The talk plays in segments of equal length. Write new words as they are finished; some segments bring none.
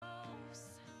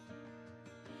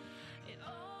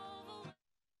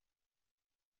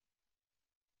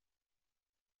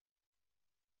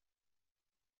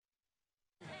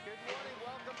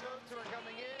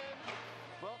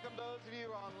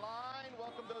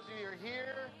of you are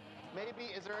here.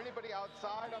 Maybe, is there anybody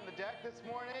outside on the deck this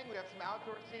morning? We have some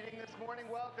outdoor seating this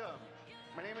morning. Welcome.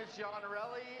 My name is John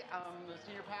Arelli. I'm the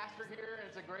senior pastor here,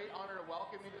 and it's a great honor to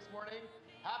welcome you this morning.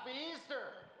 Happy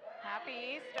Easter!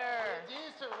 Happy Easter! It's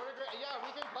Easter. What a great, yeah,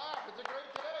 we can clap. It's a great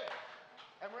day.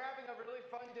 And we're having a really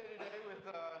fun day today with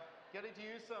getting to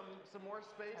use some more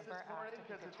space this morning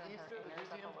because it's Easter. The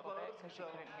museum's closed, so she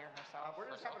couldn't hear herself.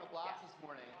 We're just having a blast this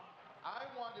morning. I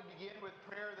want to begin with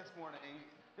prayer this morning,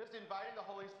 just inviting the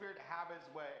Holy Spirit to have his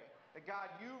way. That God,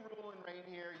 you rule and reign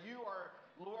here. You are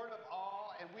Lord of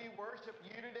all, and we worship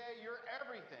you today. You're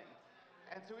everything.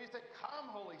 And so we say,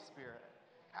 come, Holy Spirit.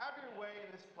 Have your way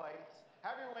in this place.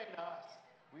 Have your way in us.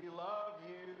 We love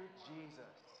you,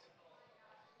 Jesus.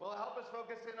 Well, to help us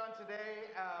focus in on today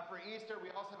for Easter,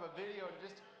 we also have a video to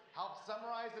just help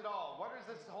summarize it all. What is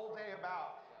this whole day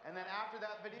about? And then after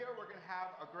that video, we're going to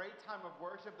have a great time of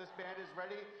worship. This band is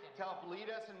ready to help lead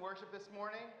us in worship this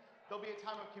morning. There'll be a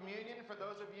time of communion for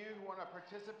those of you who want to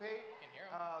participate.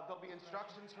 There'll be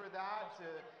instructions for that, to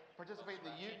participate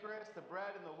in the Eucharist, the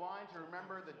bread and the wine, to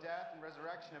remember the death and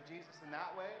resurrection of Jesus in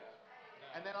that way.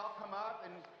 And then I'll come up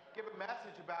and give a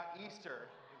message about Easter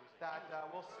that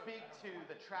will speak to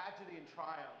the tragedy and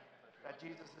triumph that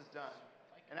Jesus has done.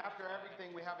 And after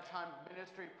everything, we have a time of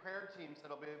ministry prayer teams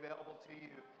that'll be available to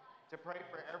you to pray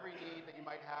for every need that you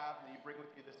might have and that you bring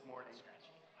with you this morning.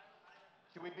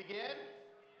 Should we begin?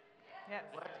 Yes.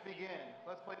 Let's begin.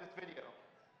 Let's play this video.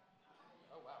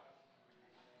 Oh, wow.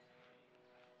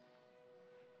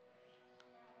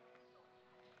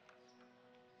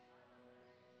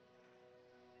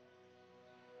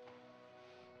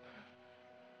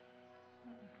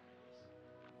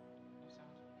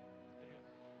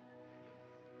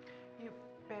 You,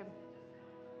 babe.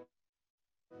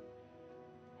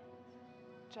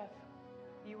 Jeff,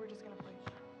 you were just gonna play.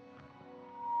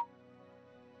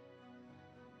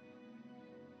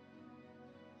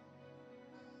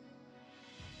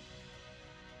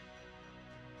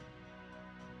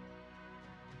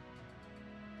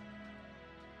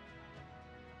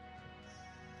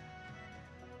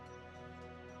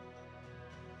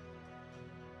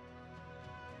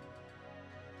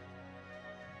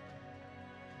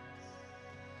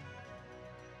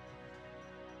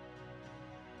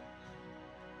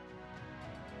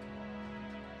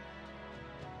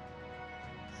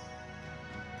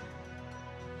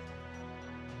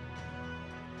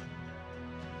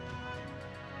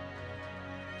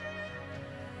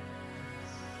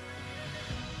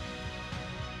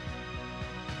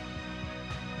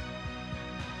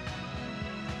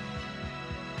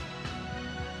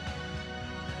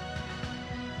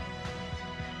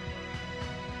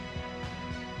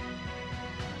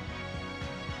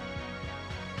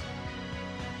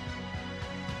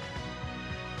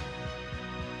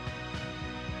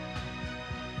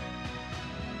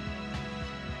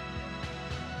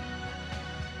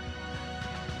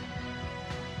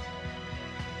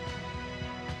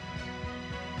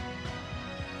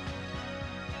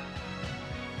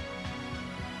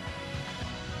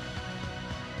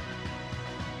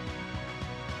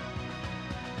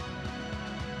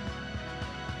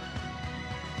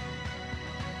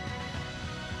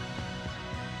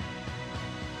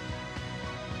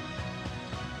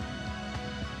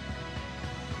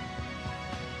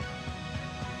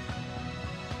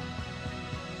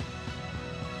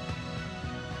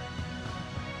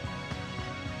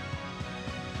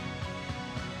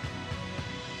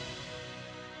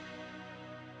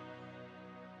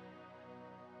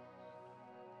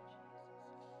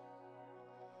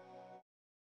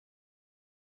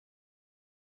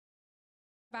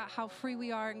 About how free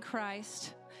we are in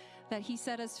Christ, that he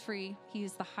set us free. He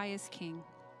is the highest king.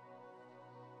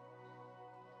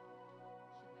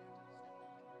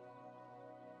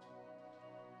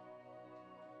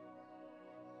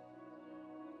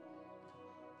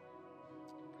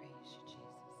 Praise you, Jesus.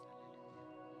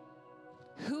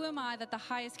 Hallelujah. Who am I that the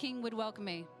highest king would welcome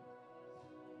me?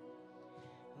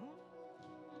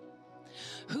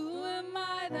 Who am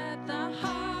I that the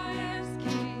highest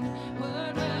king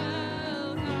would welcome?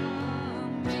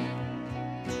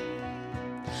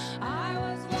 I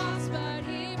was lost, but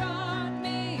he brought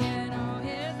me in. Oh,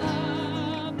 his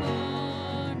love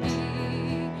for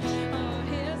me. Oh,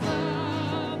 his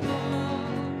love for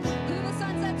who the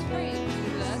sun sets free.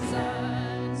 Who the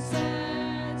sun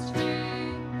sets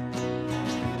free.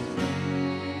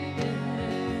 Free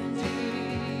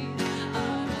indeed.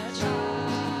 I'm a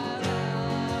child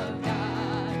of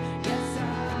God. Yes,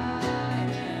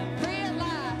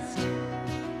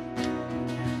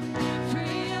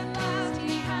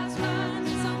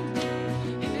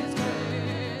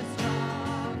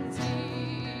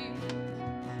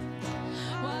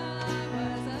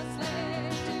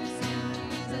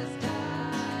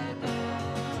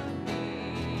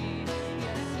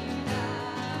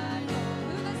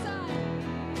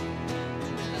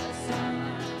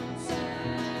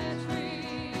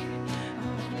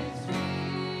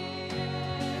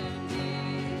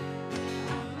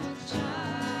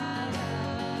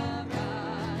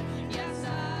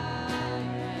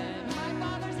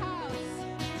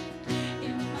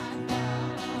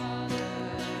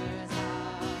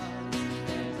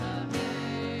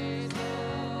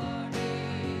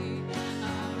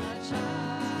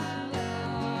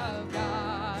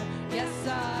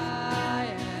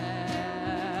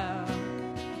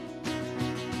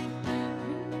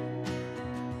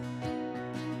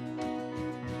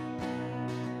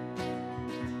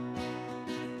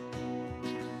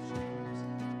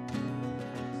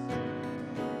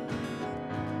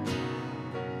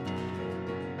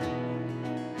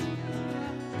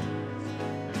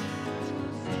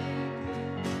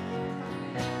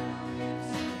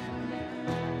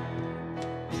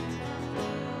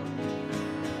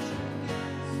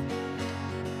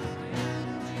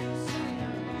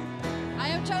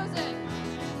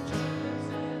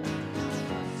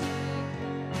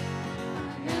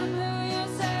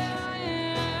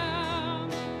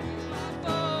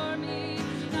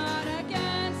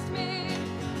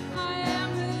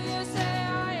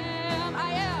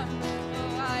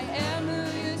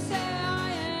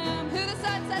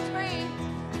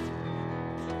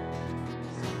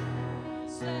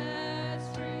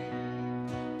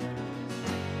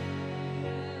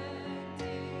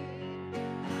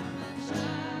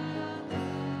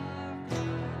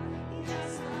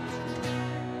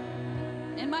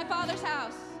 my Father's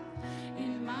house.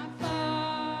 In my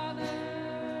Father's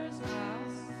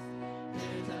house,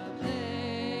 there's a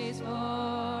place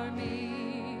for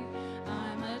me.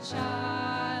 I'm a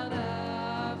child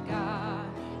of God.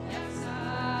 Yes,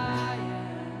 I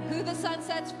am. Who the Son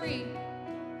sets free.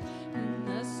 Whom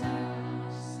the Son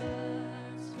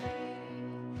sets free,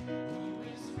 who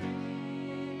is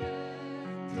free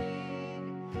indeed.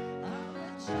 I'm a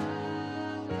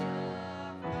child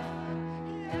of God.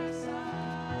 Yes, I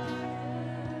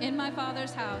am. In my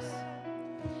Father's house.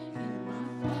 In my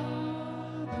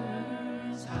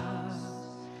Father's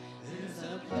house, there's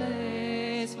a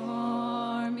place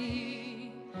for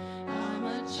me. I'm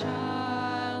a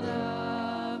child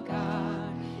of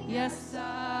God. Yes,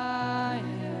 I am.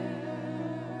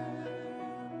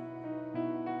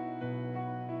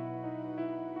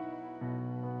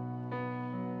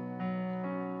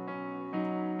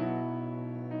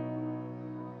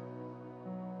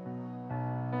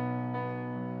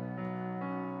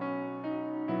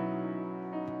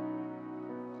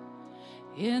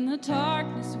 In the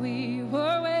darkness we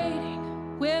were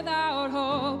waiting, without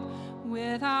hope,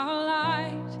 without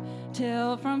light,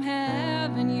 till from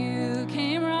heaven you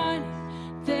came running.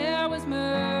 There was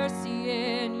mercy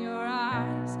in your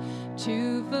eyes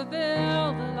to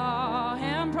fulfill the law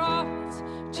and prophets.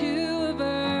 To a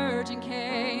virgin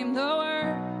came the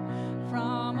word,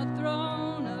 from a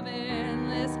throne of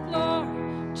endless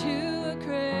glory to a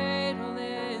cradle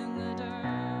in the dirt.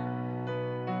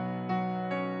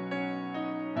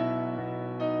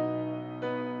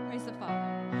 Praise the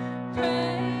Father.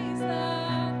 Praise the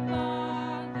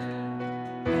Father.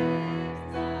 Praise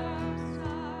the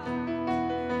Son.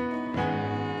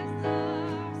 Praise the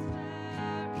Spirit.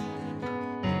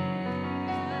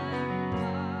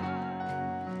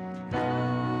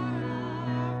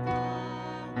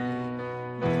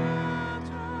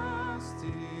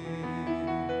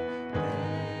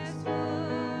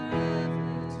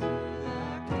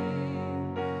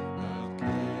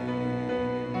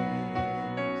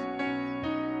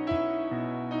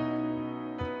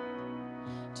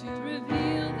 To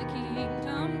reveal the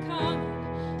kingdom come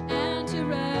and to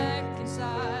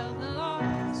reconcile the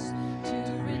lost, to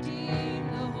redeem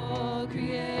the whole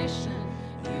creation.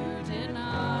 You did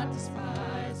not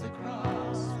despise the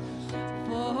cross,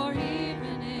 for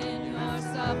even in your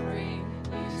suffering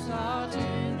you saw to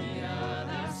the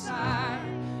other side,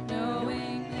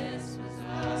 knowing this was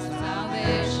our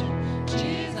salvation.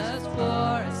 Jesus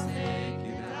for us sake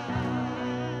you died.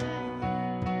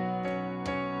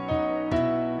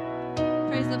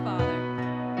 Praise the Father.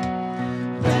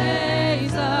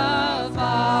 Praise the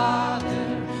Father.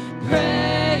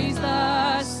 Praise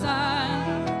the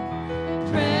Son.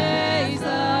 Praise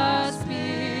the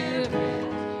Spirit.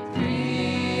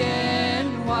 Three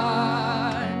in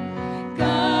one.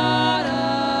 God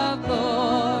of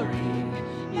glory,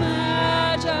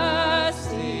 majesty.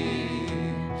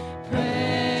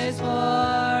 Praise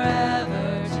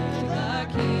forever to the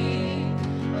King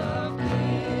of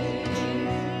Kings.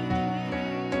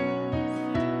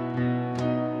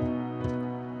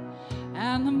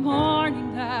 And the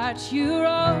morning that you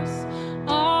rose,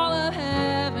 all of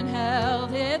heaven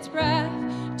held its breath,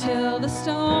 till the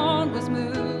stone was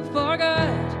moved for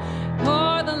good,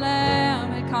 for the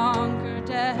Lamb had conquered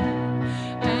death.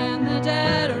 And the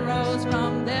dead arose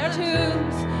from their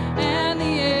tombs, and the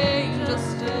angels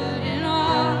stood in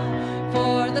awe,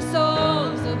 for the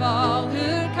souls of all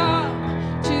who'd come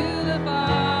to the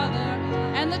Father.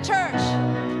 And the church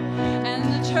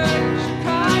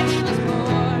Christ was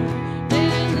born,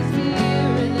 then the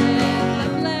Spirit lit the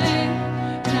flame.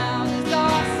 Now this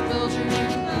gospel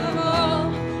truth of all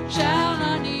shall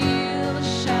not kneel,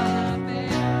 shall not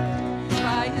fail.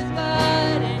 By his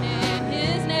blood and in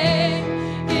his name,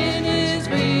 in his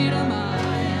freedom I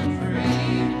am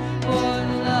free. For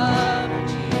the love of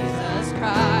Jesus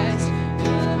Christ,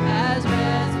 who has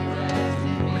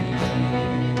resurrected me.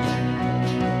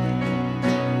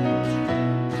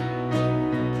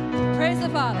 Praise the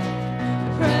Father.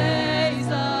 Praise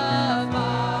the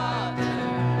Father.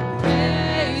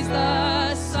 Praise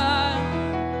the Son.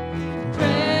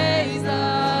 Praise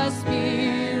the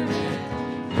Spirit.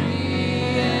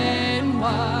 Three in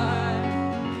one.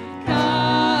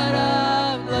 God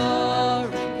of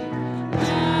glory,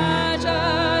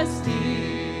 majesty.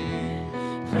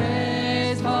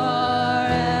 Praise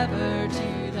forever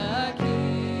to the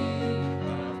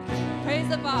King. Praise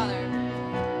the Father.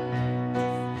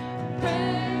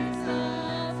 Praise the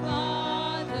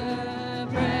Father,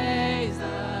 praise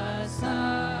the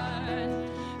Son,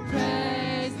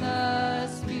 praise the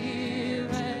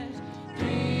Spirit,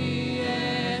 three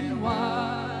in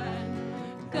one.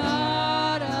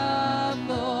 God of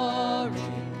glory,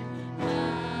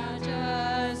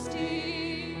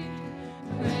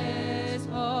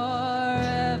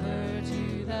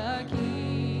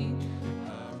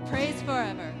 praise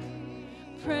forever.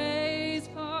 Praise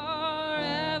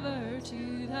forever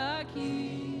to the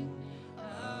King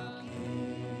of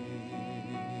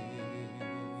Kings.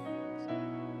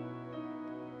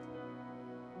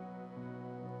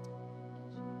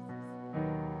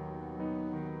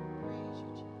 Praise you,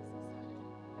 Jesus.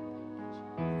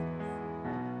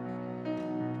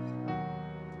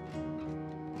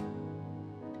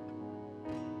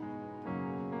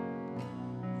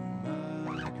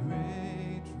 My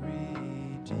great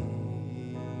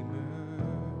Redeemer,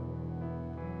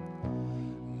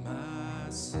 my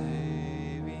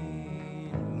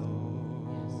saving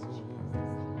Lord,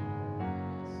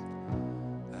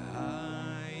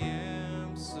 I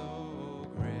am so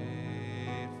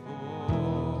grateful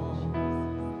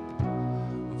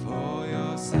for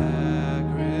your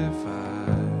sacrifice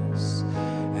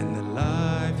and the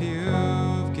life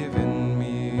you've given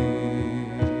me.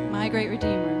 My great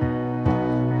Redeemer.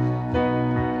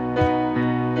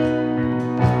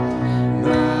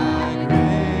 My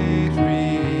great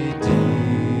Redeemer,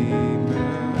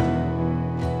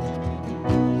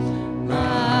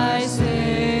 My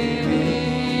saving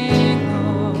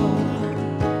Lord,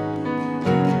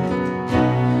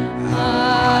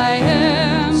 I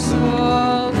am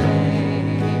so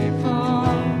grateful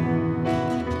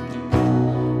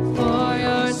for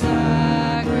your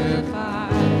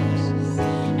sacrifice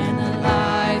and the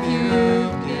life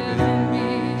you've given me.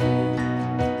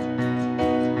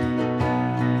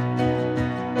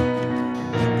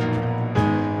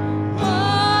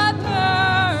 What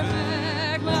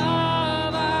perfect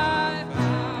love I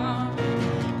found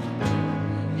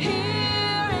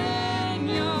here in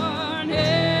your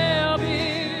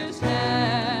nail-pierced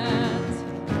hands.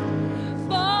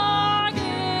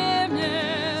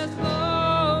 Forgiveness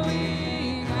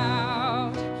flowing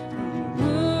out from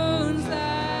wounds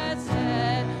that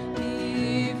set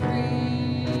me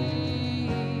free.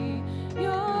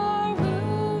 Your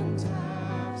wounds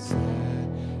have set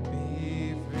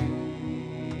be free.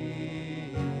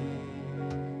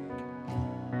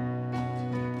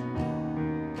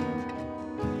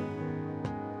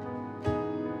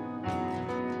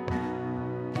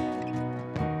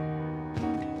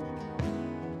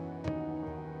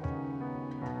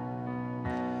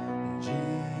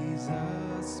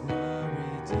 Jesus, my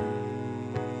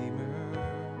Redeemer,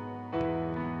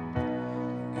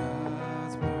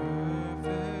 God's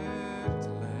perfect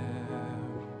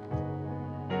Lamb.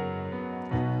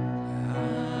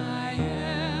 I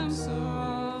am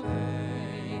so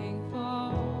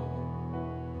thankful.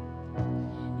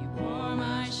 You bore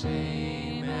my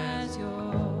shame as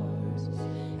yours,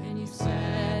 and you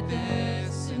set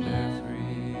this sinner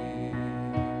free.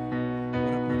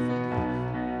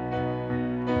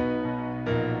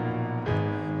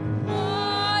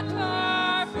 What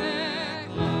perfect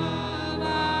love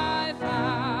I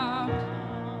found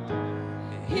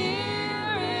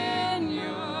here in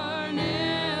your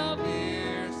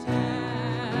nail-pierced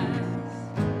hands.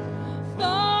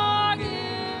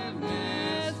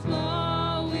 Forgiveness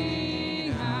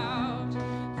flowing out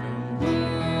from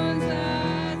wounds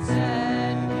that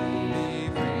set me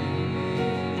free.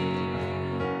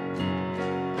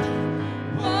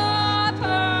 What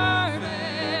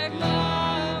perfect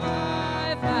love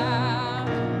I found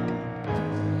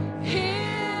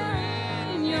here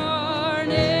in your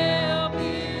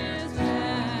nail-pierced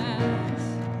hands.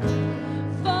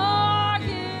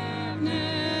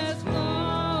 Forgiveness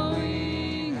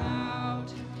flowing out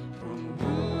from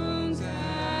wounds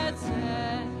that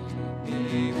set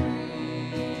me free.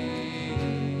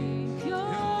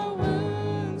 Your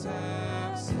wounds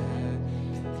have set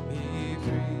me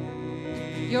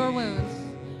free. Your wounds.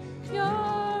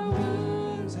 Your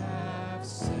wounds have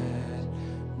set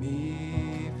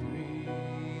me free.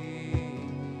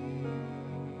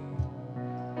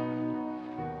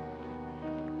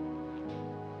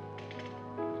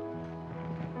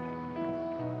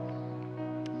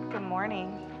 Good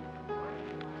morning.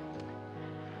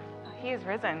 He is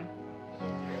risen.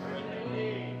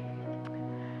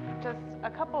 Just a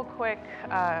couple quick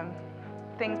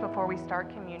things before we start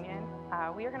communion.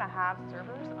 We are going to have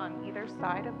servers on either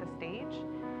side of the stage.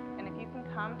 And if you can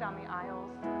come down the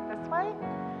aisles this way,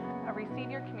 receive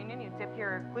your communion. You dip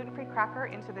your gluten-free cracker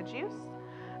into the juice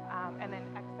and then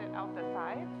exit out the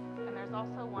sides. And there's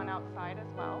also one outside as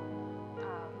well.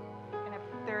 And if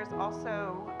there's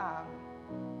also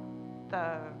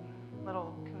the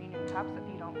little communion cups if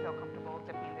you don't feel comfortable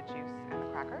dipping the juice and the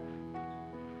cracker.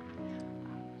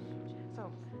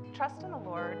 So trust in the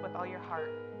Lord with all your heart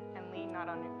and lean not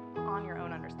on your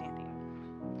own understanding.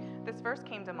 This verse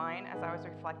came to mind as I was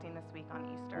reflecting this week on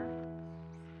Easter.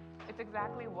 It's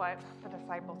exactly what the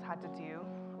disciples had to do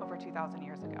over 2,000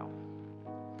 years ago.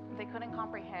 They couldn't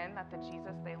comprehend that the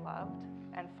Jesus they loved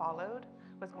and followed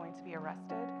was going to be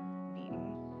arrested,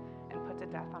 beaten, and put to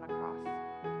death on a cross.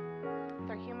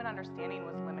 Their human understanding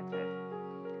was limited.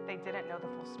 They didn't know the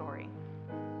full story.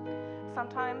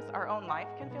 Sometimes our own life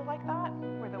can feel like that,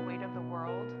 where the weight of the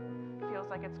world feels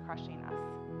like it's crushing us,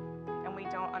 and we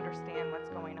don't understand what's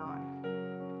going on.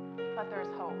 But there's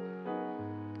hope.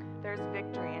 There's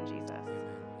victory in Jesus.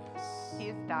 He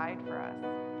has died for us,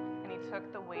 and he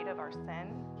took the weight of our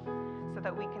sin so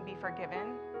that we can be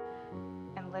forgiven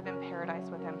and live in paradise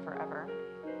with him forever.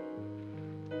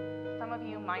 Some of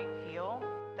you might feel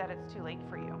that it's too late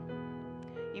for you.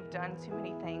 You've done too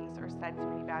many things or said too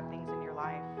many bad things in your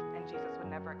life, and Jesus would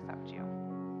never accept you.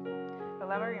 But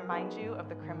let me remind you of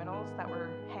the criminals that were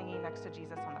hanging next to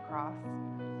Jesus on the cross.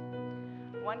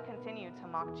 One continued to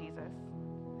mock Jesus,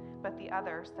 but the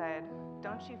other said,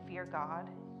 "Don't you fear God,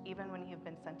 even when you've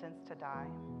been sentenced to die?"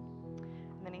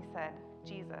 And then he said,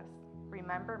 "Jesus,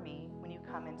 remember me when you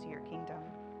come into your kingdom."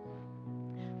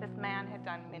 This man had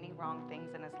done many wrong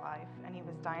things in his life, and he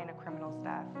was dying a criminal's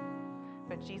death.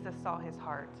 But Jesus saw his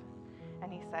heart,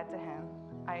 and he said to him,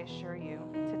 "I assure you,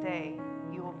 today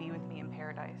you will be with me in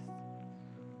paradise."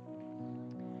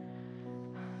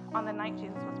 On the night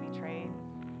Jesus was betrayed,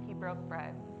 he broke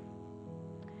bread,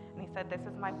 and he said, "This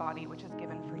is my body, which is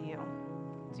given for you.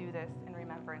 Do this in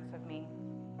remembrance of me."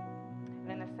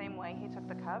 And in the same way, he took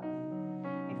the cup,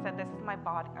 and he said, "This is my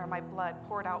body, or my blood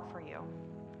poured out for you.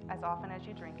 As often as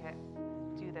you drink it,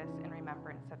 do this in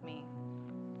remembrance of me."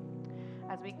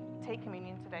 As we take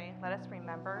communion today, let us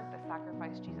remember the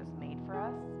sacrifice Jesus made for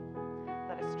us.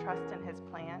 Let us trust in his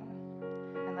plan,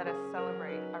 and let us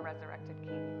celebrate our resurrected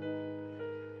King.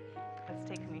 Let's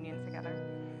take communion together.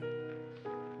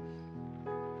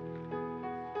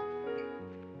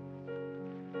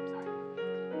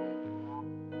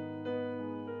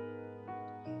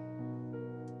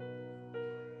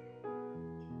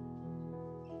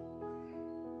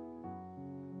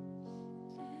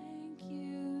 Thank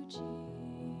you,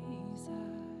 Jesus.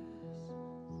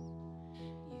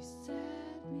 You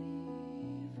set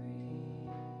me free.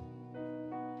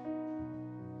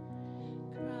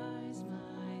 Christ,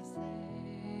 my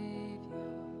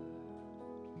Savior,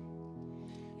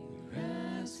 you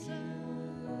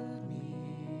rescued me.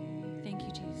 Thank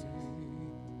you, Jesus.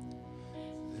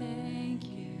 Thank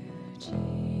you,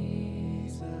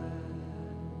 Jesus.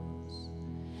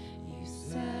 You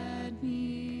set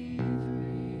me free.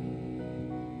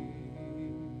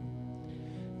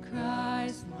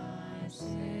 Christ, my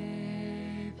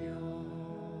Savior,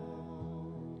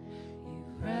 you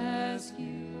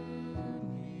rescued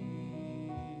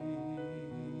me.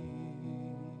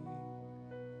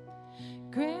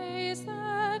 Grace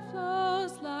that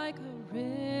flows like a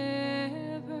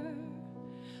river,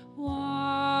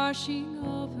 washing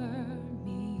over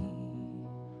me.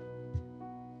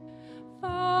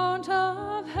 Fount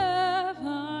of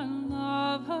heaven,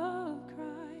 love of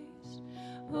Christ,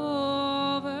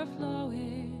 overflow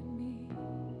in me.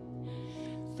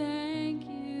 Thank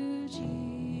you,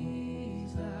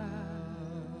 Jesus.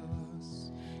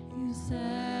 You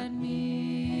set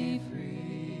me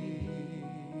free.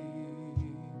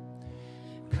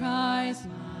 Christ,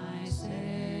 my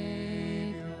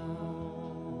Savior,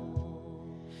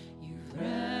 you've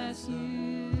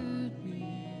rescued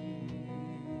me.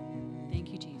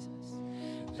 Thank you, Jesus.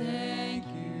 Thank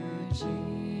you,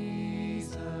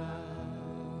 Jesus.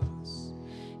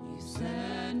 You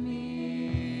set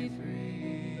me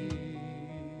free.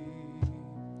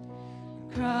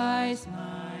 Christ,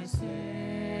 my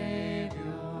Savior,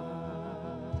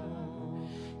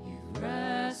 you've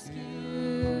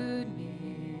rescued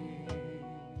me.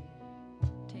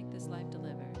 Take this life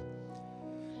delivered.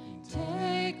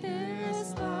 Take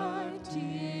this life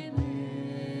delivered,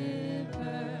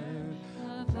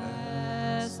 a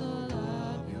vessel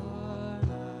of your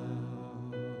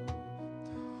love,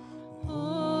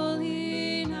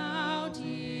 holy now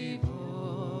devoted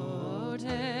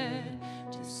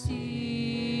to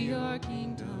see your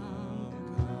kingdom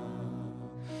come.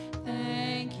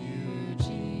 Thank you,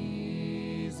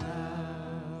 Jesus.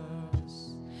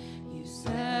 You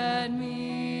set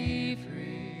me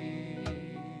free.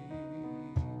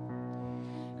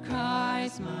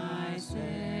 Christ, my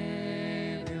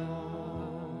Savior,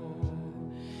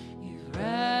 you've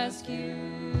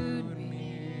rescued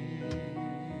me.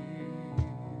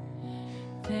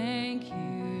 Thank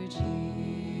you,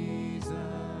 Jesus.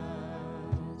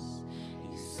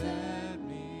 You set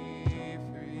me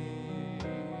free.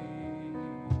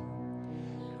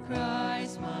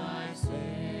 Christ, my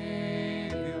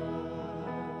Savior,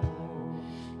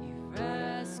 you've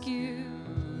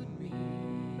rescued me.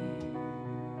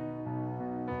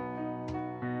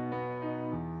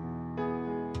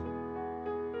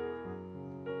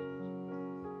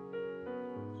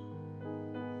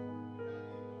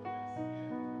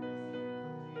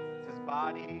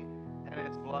 body and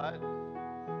his blood.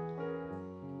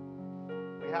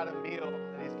 We had a meal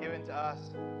that he's given to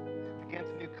us. It begins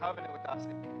a new covenant with us.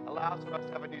 It allows for us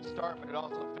to have a new start, but it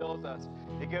also fills us.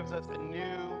 It gives us a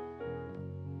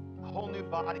whole new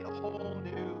body, a whole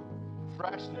new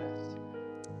freshness.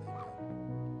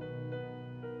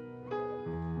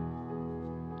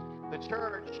 The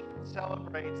church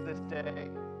celebrates this day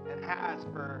and has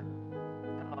for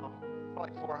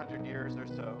like 400 years or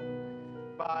so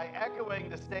by echoing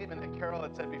the statement that Carol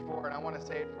had said before, and I want to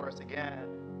say it for us again.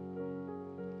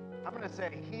 I'm going to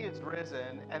say he is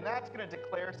risen, and that's going to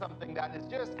declare something that is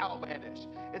just outlandish.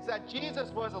 It's that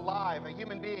Jesus was alive, a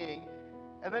human being,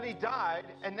 and then he died,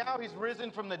 and now he's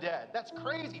risen from the dead. That's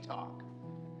crazy talk.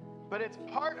 But it's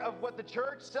part of what the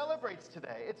church celebrates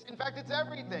today. In fact, it's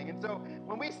everything. And so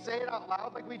when we say it out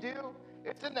loud like we do,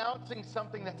 it's announcing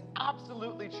something that's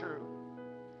absolutely true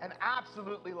and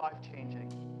absolutely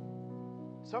life-changing.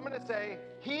 So I'm going to say,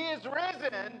 he is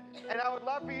risen, and I would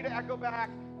love for you to echo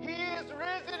back, he is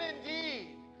risen indeed.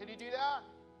 Can you do that?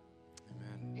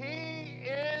 Amen. He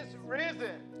is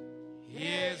risen. He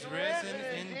is risen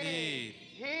indeed.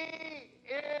 He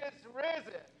is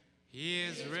risen. He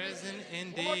is risen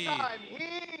One more indeed. time.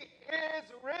 He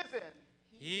is risen.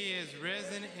 He is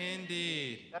risen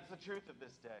indeed. That's the truth of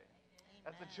this day.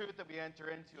 That's the truth that we enter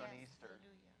into on Easter.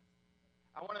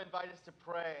 I want to invite us to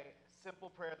pray a simple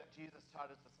prayer that Jesus taught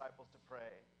his disciples to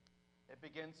pray. It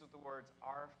begins with the words,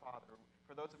 Our Father.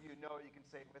 For those of you who know it, you can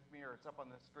say it with me, or it's up on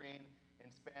the screen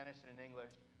in Spanish and in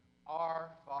English.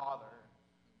 Our Father,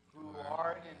 who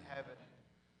art in heaven,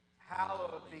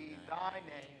 hallowed be thy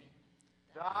name.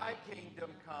 Thy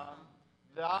kingdom come,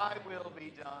 thy will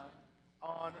be done,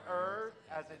 on earth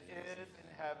as it is in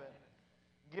heaven.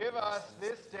 Give us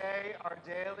this day our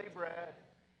daily bread.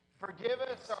 Forgive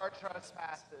us our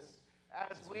trespasses,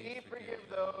 as we forgive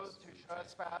those who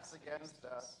trespass against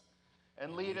us.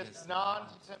 And lead us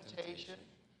not into temptation,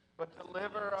 but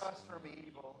deliver us from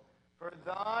evil. For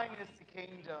thine is the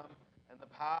kingdom, and the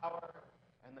power,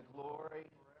 and the glory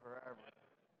forever.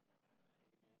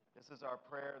 This is our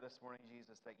prayer this morning,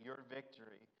 Jesus, that your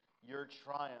victory, your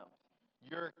triumph,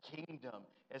 your kingdom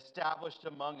established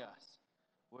among us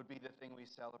would be the thing we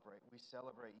celebrate. We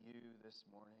celebrate you this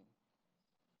morning.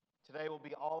 Today will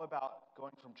be all about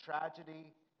going from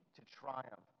tragedy to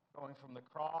triumph, going from the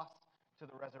cross to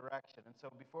the resurrection. And so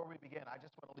before we begin, I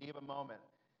just want to leave a moment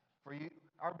for you.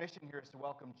 Our mission here is to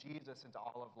welcome Jesus into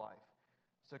all of life.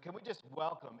 So can we just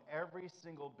welcome every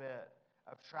single bit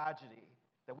of tragedy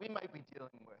that we might be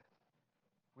dealing with?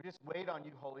 We just wait on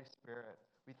you, Holy Spirit.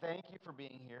 We thank you for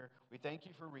being here. We thank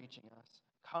you for reaching us.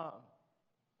 Come.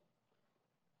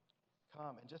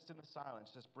 Come, and just in the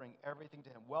silence, just bring everything to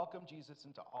him. Welcome Jesus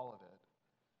into all of it.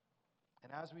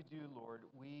 And as we do, Lord,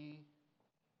 we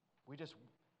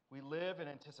live in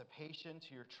anticipation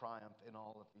to your triumph in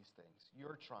all of these things.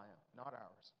 Your triumph, not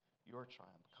ours. Your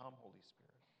triumph. Come, Holy Spirit.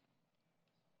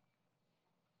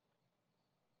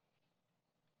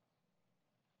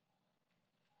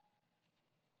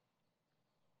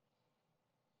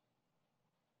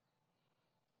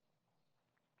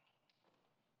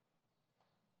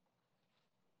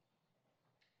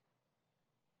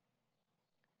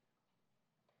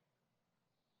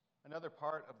 Another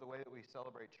part of the way that we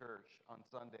celebrate church on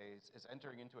Sundays is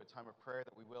entering into a time of prayer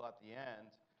that we will at the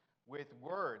end with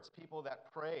words, people that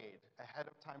prayed ahead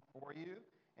of time for you,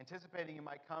 anticipating you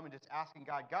might come and just asking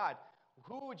God,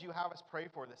 who would you have us pray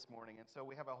for this morning? And so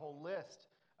we have a whole list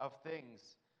of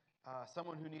things.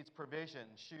 Someone who needs provision,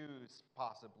 shoes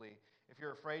possibly. If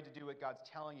you're afraid to do what God's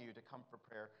telling you, to come for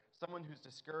prayer. Someone who's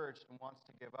discouraged and wants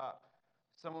to give up.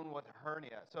 Someone with a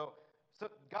hernia. So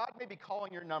God may be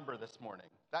calling your number this morning.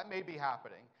 That may be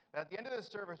happening. At the end of the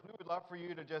service, we would love for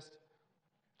you to just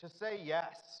say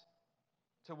yes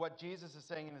to what Jesus is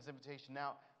saying in his invitation.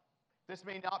 Now, this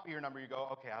may not be your number. You go,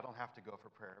 okay, I don't have to go for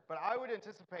prayer. But I would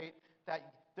anticipate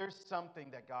that there's something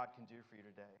that God can do for you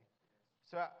today.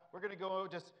 So we're going to go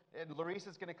and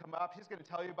Larissa's going to come up. She's going to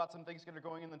tell you about some things that are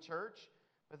going in the church.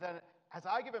 But then as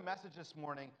I give a message this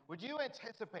morning, would you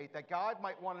anticipate that God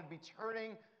might want to be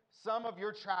turning some of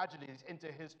your tragedies into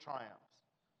his triumphs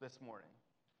this morning?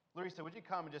 Larissa, would you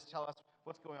come and just tell us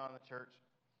what's going on in the church?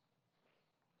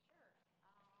 Sure. I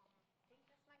think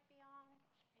this might be on. Maybe.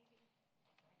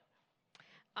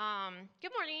 I don't know.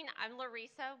 Good morning. I'm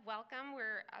Larissa. Welcome.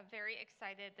 We're very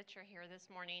excited that you're here this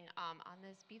morning on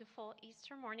this beautiful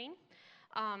Easter morning.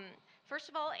 First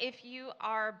of all, if you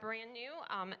are brand new,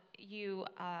 you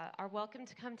are welcome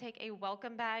to come take a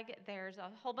welcome bag. There's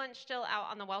a whole bunch still out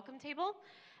on the welcome table.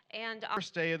 And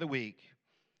First day of the week,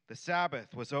 the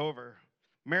Sabbath was over.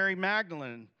 Mary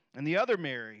Magdalene and the other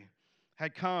Mary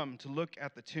had come to look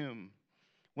at the tomb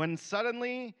when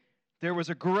suddenly there was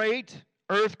a great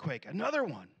earthquake, another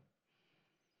one.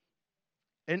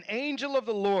 An angel of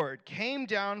the Lord came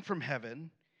down from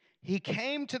heaven. He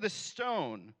came to the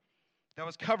stone that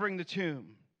was covering the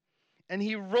tomb, and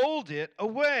he rolled it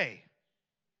away.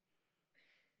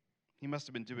 He must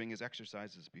have been doing his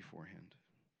exercises beforehand.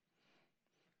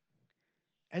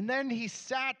 And then he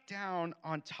sat down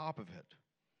on top of it.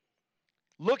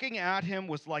 Looking at him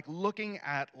was like looking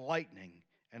at lightning,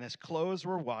 and his clothes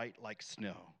were white like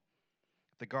snow.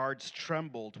 The guards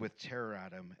trembled with terror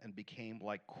at him and became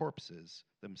like corpses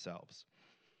themselves.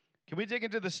 Can we dig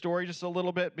into the story just a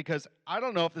little bit? Because I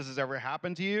don't know if this has ever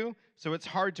happened to you, so it's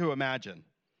hard to imagine.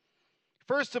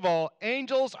 First of all,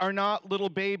 angels are not little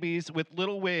babies with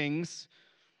little wings.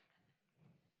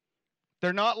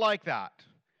 They're not like that.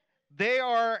 They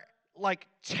are like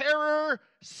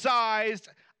terror-sized,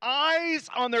 eyes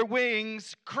on their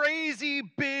wings, crazy,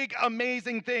 big,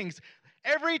 amazing things.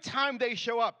 Every time they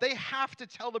show up, they have to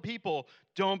tell the people,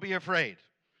 don't be afraid.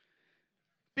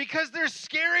 Because they're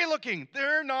scary looking.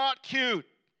 They're not cute.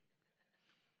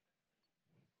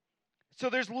 So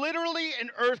there's literally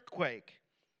an earthquake.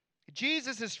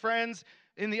 Jesus' friends,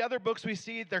 in the other books we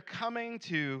see, they're coming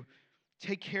to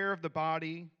take care of the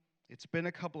body. It's been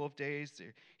a couple of days.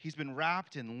 He's been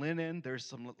wrapped in linen. There's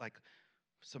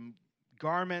some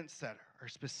garments that are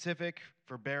specific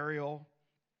for burial,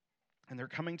 and they're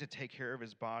coming to take care of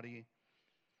his body.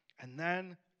 And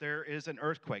then there is an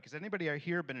earthquake. Has anybody out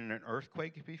here been in an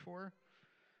earthquake before?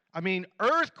 I mean,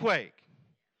 earthquake.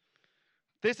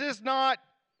 This is not,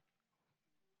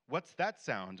 what's that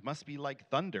sound? Must be like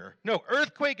thunder. No,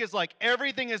 earthquake is like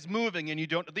everything is moving and you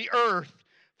don't, the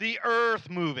earth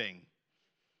moving.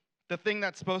 The thing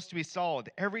that's supposed to be solid,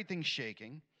 everything's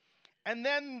shaking. And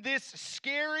then this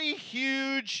scary,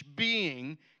 huge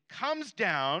being comes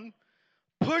down,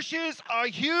 pushes a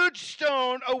huge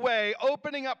stone away,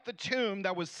 opening up the tomb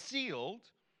that was sealed.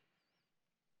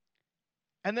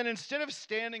 And then instead of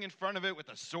standing in front of it with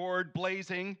a sword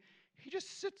blazing, he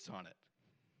just sits on it.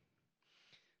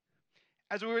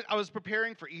 As I was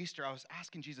preparing for Easter, I was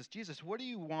asking Jesus, what do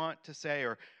you want to say?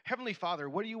 Or Heavenly Father,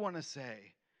 what do you want to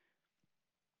say?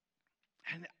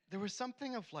 And there was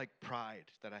something of like pride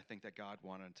that I think that God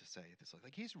wanted to say. This,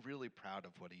 like he's really proud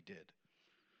of what he did.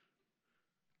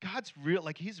 God's real,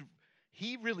 like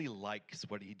he really likes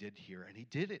what he did here, and he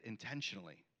did it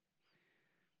intentionally.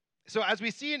 So as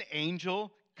we see an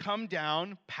angel come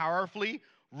down powerfully,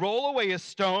 roll away a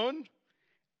stone,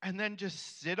 and then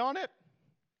just sit on it,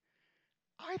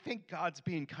 I think God's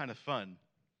being kind of fun.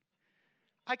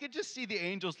 I could just see the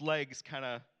angel's legs kind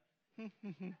of.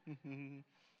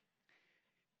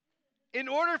 In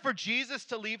order for Jesus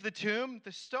to leave the tomb,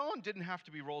 the stone didn't have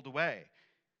to be rolled away.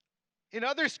 In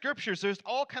other scriptures, there's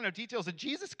all kind of details that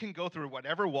Jesus can go through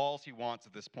whatever walls he wants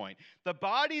at this point. The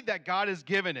body that God has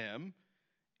given him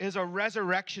is a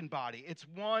resurrection body. It's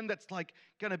one that's like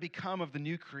going to become of the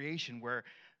new creation where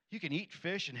you can eat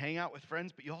fish and hang out with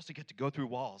friends, but you also get to go through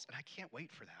walls. And I can't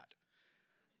wait for that.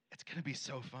 It's going to be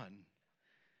so fun.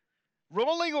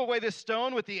 Rolling away the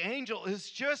stone with the angel is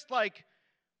just like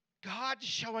God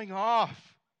showing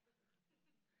off.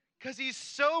 Because he's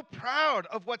so proud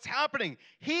of what's happening.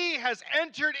 He has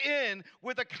entered in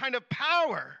with a kind of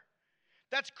power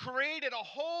that's created a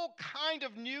whole kind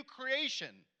of new creation.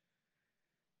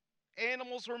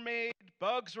 Animals were made,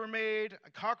 bugs were made,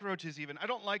 cockroaches even. I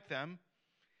don't like them.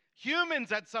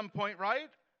 Humans at some point, right?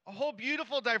 A whole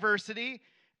beautiful diversity.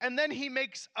 And then he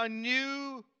makes a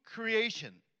new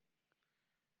creation.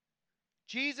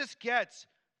 Jesus gets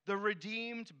the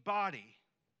redeemed body.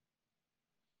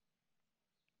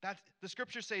 That the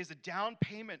scriptures say is a down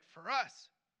payment for us.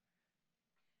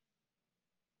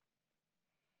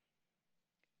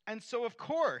 And so, of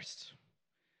course,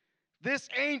 this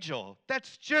angel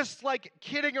that's just like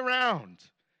kidding around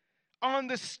on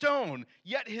the stone,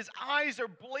 yet his eyes are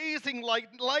blazing like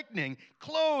lightning,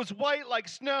 clothes white like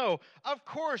snow. Of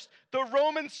course, the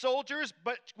Roman soldiers,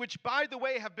 which by the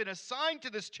way have been assigned to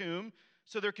this tomb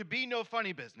so there could be no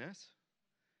funny business,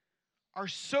 are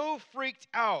so freaked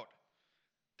out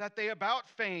that they about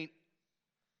faint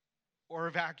or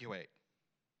evacuate.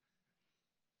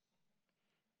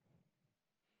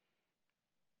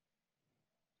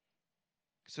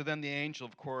 So then the angel,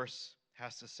 of course,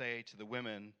 has to say to the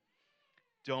women,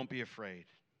 don't be afraid.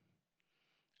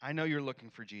 I know you're looking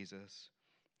for Jesus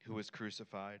who was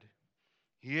crucified.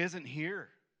 He isn't here.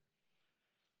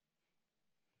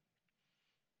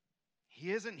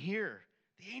 He isn't here.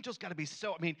 The angel's got to be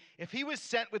so, I mean, if he was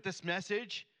sent with this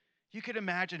message, you could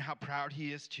imagine how proud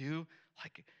he is too.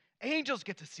 Like, angels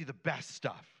get to see the best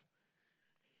stuff.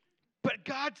 But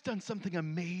God's done something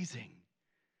amazing.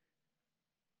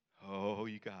 Oh,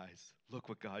 you guys, look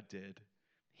what God did.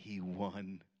 He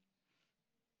won.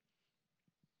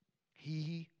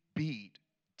 He beat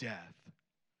death.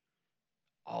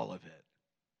 All of it.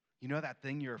 You know that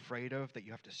thing you're afraid of that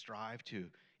you have to strive to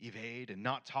evade and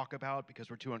not talk about because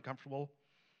we're too uncomfortable?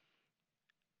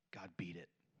 God beat it.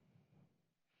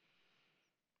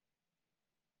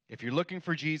 If you're looking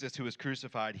for Jesus who was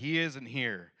crucified, he isn't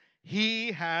here.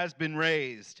 He has been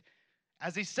raised,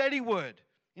 as he said he would.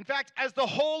 In fact, as the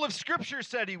whole of Scripture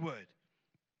said he would.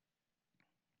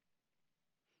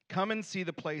 Come and see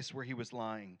the place where he was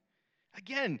lying.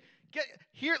 Again,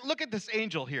 here, look at this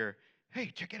angel here. Hey,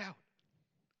 check it out.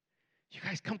 You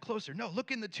guys come closer. No,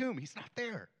 look in the tomb. He's not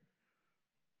there.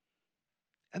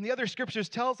 And the other scriptures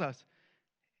tells us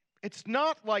it's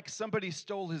not like somebody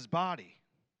stole his body.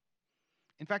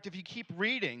 In fact, if you keep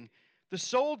reading, the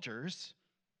soldiers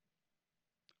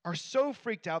are so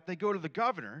freaked out, they go to the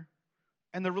governor,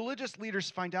 and the religious leaders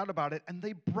find out about it, and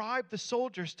they bribe the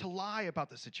soldiers to lie about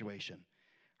the situation.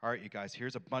 All right, you guys,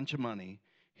 here's a bunch of money.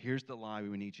 Here's the lie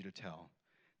we need you to tell.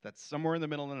 That somewhere in the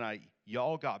middle of the night,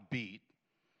 y'all got beat,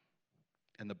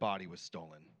 and the body was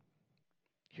stolen.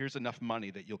 Here's enough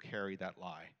money that you'll carry that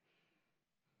lie.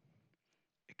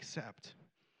 Except,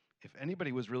 if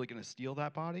anybody was really going to steal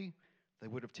that body, they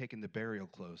would have taken the burial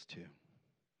clothes too.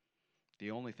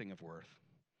 The only thing of worth.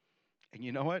 And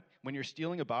you know what? When you're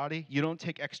stealing a body, you don't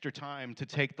take extra time to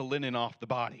take the linen off the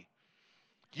body.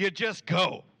 You just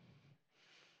go.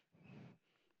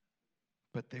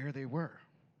 But there they were.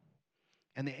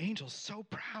 And the angel's so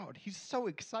proud. He's so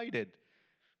excited.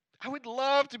 I would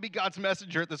love to be God's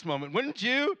messenger at this moment, wouldn't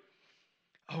you?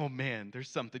 Oh man, there's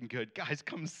something good. Guys,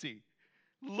 come see.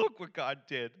 Look what God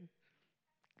did.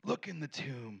 Look in the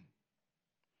tomb.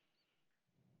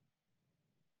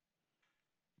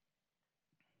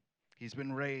 He's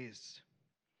been raised.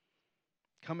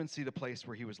 Come and see the place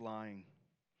where he was lying.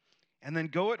 And then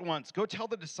go at once. Go tell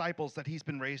the disciples that he's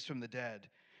been raised from the dead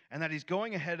and that he's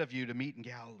going ahead of you to meet in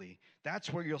Galilee.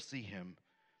 That's where you'll see him.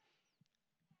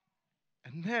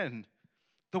 And then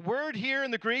the word here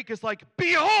in the Greek is like,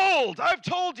 behold, I've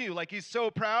told you. Like he's so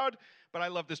proud. But I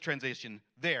love this translation.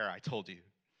 There, I told you.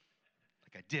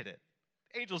 Like I did it.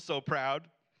 Angel's so proud.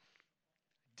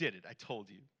 Did it. I told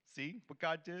you. See what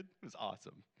God did? It was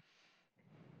awesome.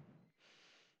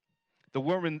 The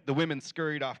women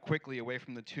scurried off quickly away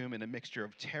from the tomb in a mixture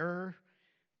of terror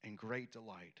and great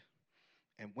delight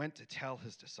and went to tell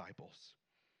his disciples.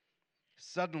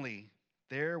 Suddenly,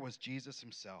 there was Jesus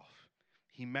himself.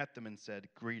 He met them and said,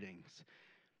 greetings.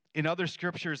 In other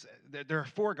scriptures, there are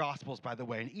 4 gospels, by the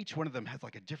way, and each one of them has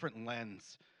like a different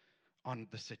lens on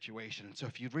the situation. And so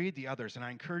if you read the others, and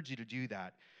I encourage you to do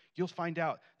that, you'll find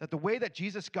out that the way that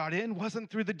Jesus got in wasn't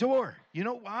through the door. You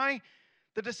know why?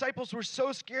 The disciples were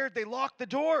so scared, they locked the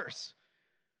doors.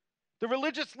 The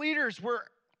religious leaders were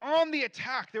on the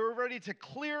attack. They were ready to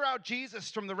clear out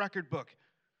Jesus from the record book.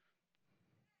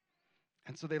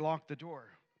 And so they locked the door.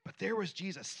 But there was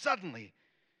Jesus. Suddenly,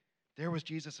 there was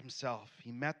Jesus himself.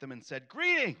 He met them and said,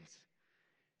 greetings.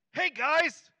 Hey,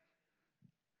 guys.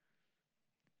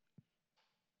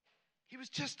 He was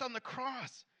just on the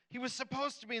cross. He was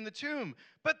supposed to be in the tomb.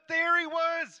 But there he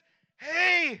was.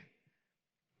 Hey.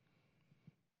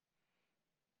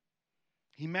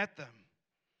 He met them.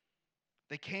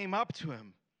 They came up to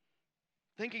him,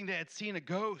 thinking they had seen a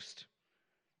ghost.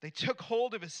 They took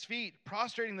hold of his feet,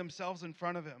 prostrating themselves in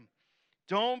front of him.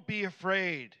 Don't be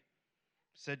afraid,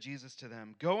 said Jesus to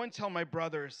them. Go and tell my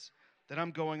brothers that I'm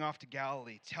going off to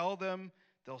Galilee. Tell them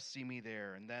they'll see me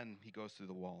there. And then he goes through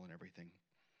the wall and everything.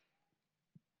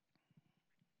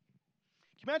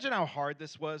 Can you imagine how hard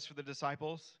this was for the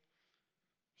disciples?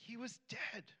 He was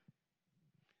dead.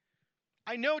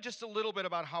 I know just a little bit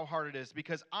about how hard it is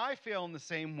because I feel in the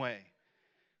same way.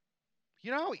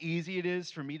 You know how easy it is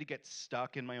for me to get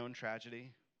stuck in my own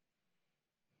tragedy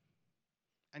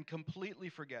and completely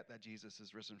forget that Jesus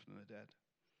is risen from the dead?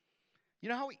 You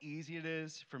know how easy it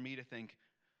is for me to think,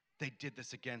 they did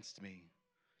this against me,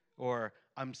 or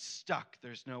I'm stuck,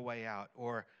 there's no way out,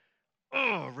 or,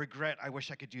 oh, regret, I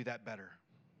wish I could do that better.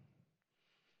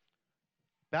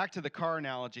 Back to the car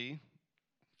analogy.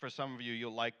 For some of you,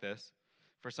 you'll like this.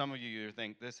 For some of you, you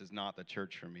think, this is not the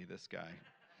church for me, this guy.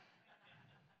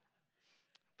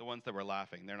 The ones that were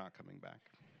laughing, they're not coming back.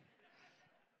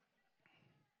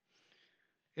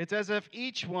 It's as if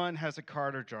each one has a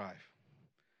car to drive.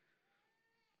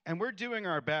 And we're doing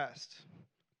our best.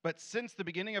 But since the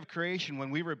beginning of creation,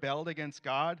 when we rebelled against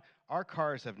God, our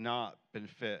cars have not been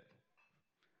fit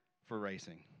for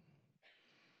racing.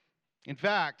 In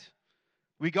fact,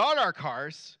 we got our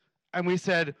cars and we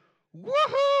said,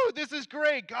 woohoo, this is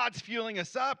great. God's fueling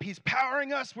us up. He's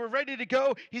powering us. We're ready to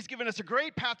go. He's given us a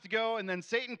great path to go. And then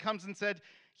Satan comes and said,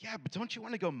 yeah, but don't you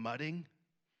want to go mudding?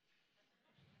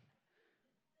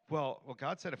 Well,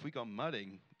 God said if we go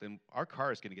mudding, then our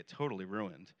car is going to get totally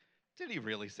ruined. Did he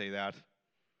really say that?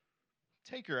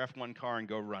 Take your F1 car and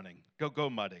go running. Go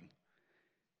mudding.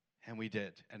 And we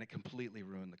did, and it completely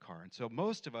ruined the car. And so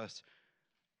most of us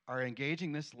are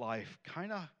engaging this life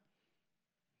kind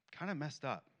of messed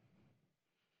up.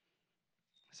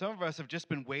 Some of us have just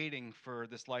been waiting for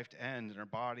this life to end, and our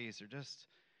bodies are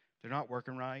they're not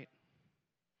working right.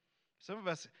 Some of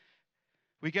us,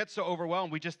 we get so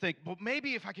overwhelmed, we just think, well,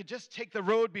 maybe if I could just take the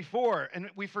road before. And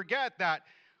we forget that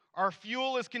our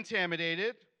fuel is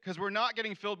contaminated because we're not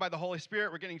getting filled by the Holy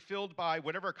Spirit. We're getting filled by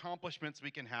whatever accomplishments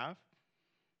we can have.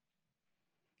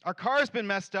 Our car's been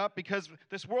messed up because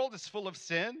this world is full of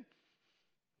sin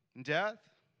and death.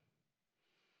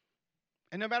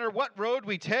 And no matter what road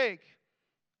we take,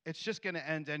 it's just going to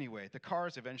end anyway. The car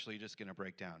is eventually just going to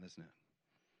break down, isn't it?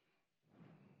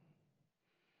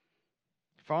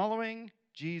 Following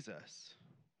Jesus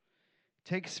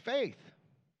takes faith.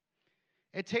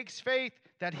 It takes faith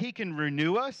that he can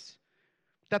renew us,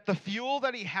 that the fuel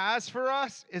that he has for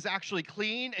us is actually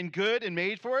clean and good and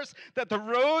made for us, that the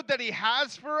road that he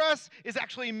has for us is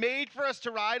actually made for us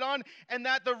to ride on, and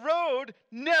that the road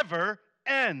never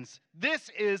ends. This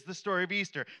is the story of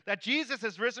Easter, that Jesus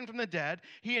has risen from the dead.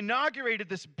 He inaugurated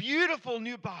this beautiful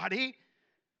new body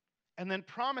and then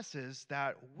promises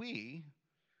that we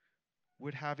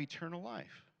would have eternal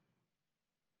life.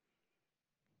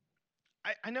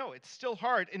 I know it's still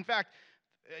hard. In fact,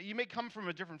 you may come from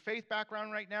a different faith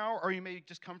background right now, or you may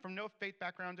just come from no faith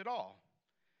background at all.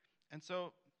 And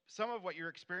so some of what you're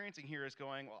experiencing here is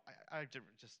going, well,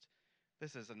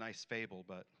 this is a nice fable,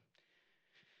 but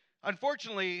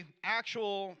unfortunately,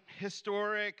 actual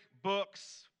historic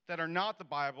books that are not the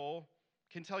Bible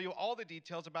can tell you all the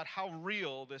details about how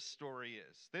real this story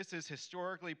is. This is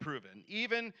historically proven.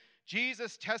 Even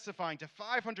Jesus testifying to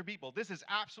 500 people, this is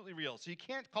absolutely real. So you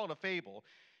can't call it a fable.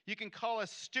 You can call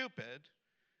us stupid,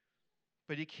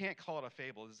 but you can't call it a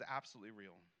fable. This is absolutely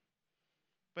real.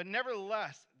 But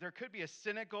nevertheless, there could be a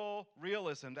cynical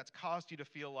realism that's caused you to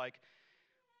feel like,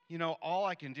 all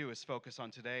I can do is focus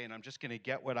on today, and I'm just going to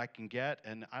get what I can get,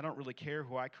 and I don't really care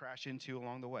who I crash into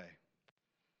along the way.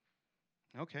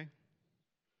 Okay.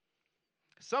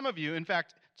 Some of you, in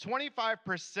fact,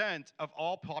 25% of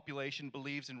all population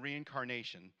believes in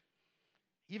reincarnation.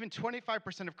 Even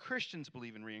 25% of Christians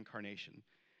believe in reincarnation.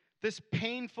 This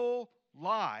painful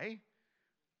lie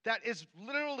that is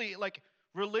literally like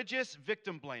religious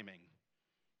victim blaming.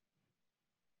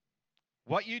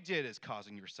 What you did is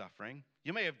causing your suffering.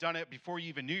 You may have done it before you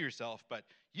even knew yourself, but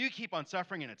you keep on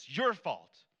suffering and it's your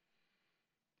fault.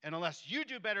 And unless you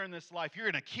do better in this life, you're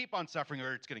going to keep on suffering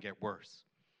or it's going to get worse.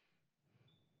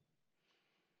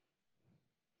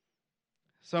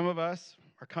 Some of us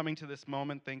are coming to this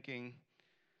moment thinking,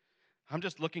 I'm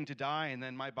just looking to die and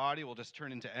then my body will just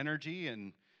turn into energy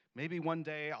and maybe one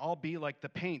day I'll be like the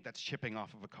paint that's chipping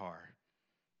off of a car.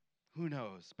 Who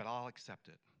knows, but I'll accept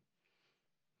it.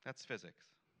 That's physics.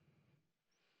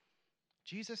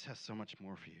 Jesus has so much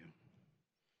more for you.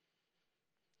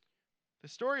 The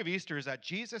story of Easter is that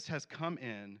Jesus has come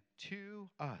in to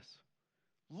us,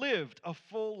 lived a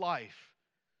full life,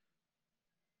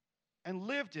 and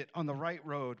lived it on the right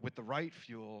road with the right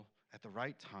fuel at the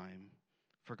right time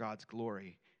for God's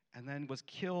glory, and then was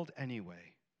killed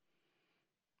anyway.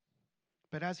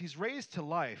 But as he's raised to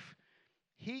life,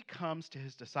 he comes to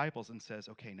his disciples and says,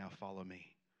 okay, now follow me.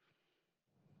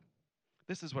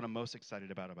 This is what I'm most excited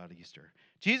about Easter.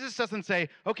 Jesus doesn't say,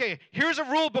 okay, here's a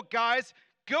rule book, guys.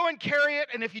 Go and carry it,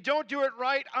 and if you don't do it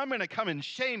right, I'm going to come and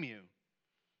shame you.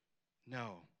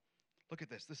 No. Look at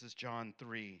this. This is John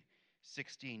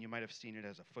 3:16. You might have seen it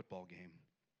as a football game.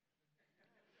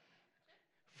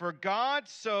 For God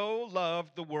so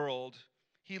loved the world,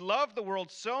 he loved the world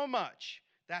so much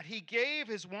that he gave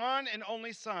his one and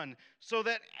only Son, so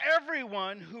that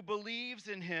everyone who believes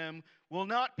in him will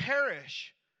not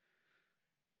perish.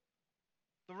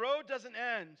 The road doesn't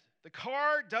end. The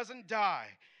car doesn't die.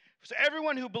 So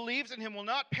everyone who believes in him will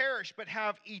not perish, but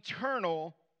have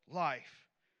eternal life.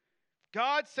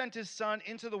 God sent his Son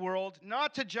into the world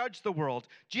not to judge the world.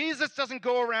 Jesus doesn't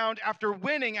go around after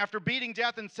winning, after beating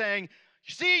death and saying,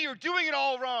 see, you're doing it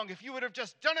all wrong. If you would have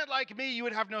just done it like me, you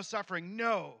would have no suffering.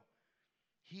 No.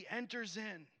 He enters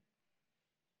in.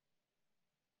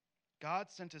 God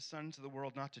sent his Son into the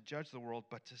world not to judge the world,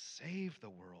 but to save the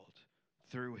world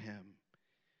through him.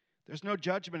 There's no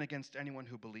judgment against anyone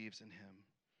who believes in him.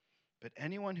 But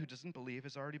anyone who doesn't believe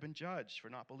has already been judged for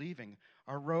not believing.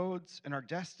 Our roads and our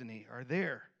destiny are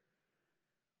there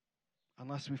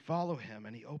unless we follow him,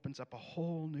 and he opens up a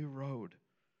whole new road.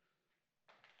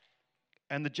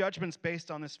 And the judgment's based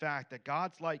on this fact that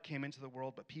God's light came into the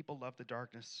world, but people love the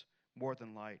darkness more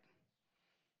than light.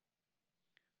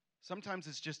 Sometimes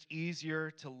it's just easier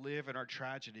to live in our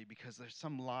tragedy because there's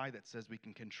some lie that says we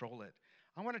can control it.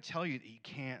 I want to tell you that you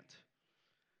can't.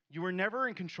 You were never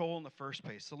in control in the first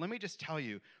place. So let me just tell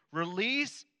you,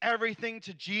 release everything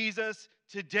to Jesus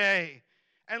today.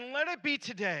 And let it be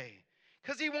today.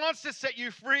 Because he wants to set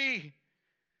you free.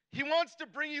 He wants to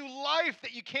bring you life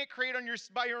that you can't create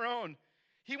by your own.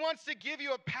 He wants to give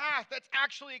you a path that's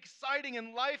actually exciting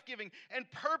and life-giving and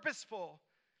purposeful.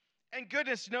 And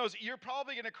goodness knows, you're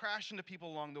probably going to crash into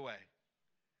people along the way.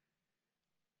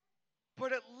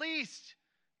 But at least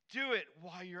do it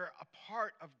while you're a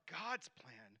part of God's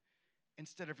plan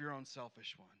instead of your own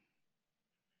selfish one.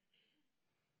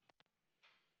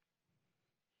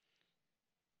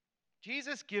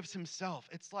 Jesus gives himself.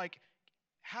 It's like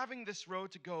having this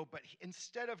road to go, but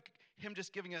instead of him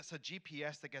just giving us a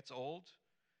GPS that gets old,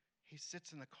 he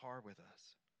sits in the car with us.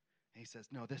 And he says,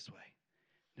 no, this way.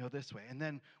 No, this way. And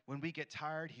then when we get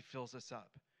tired, he fills us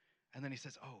up. And then he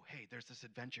says, oh, hey, there's this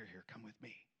adventure here. Come with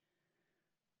me.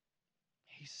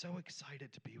 He's so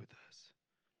excited to be with us.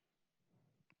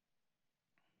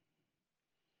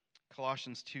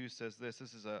 Colossians 2 says this.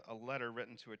 This is a letter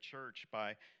written to a church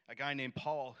by a guy named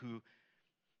Paul who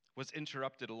was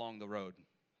interrupted along the road.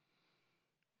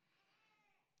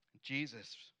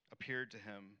 Jesus appeared to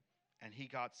him, and he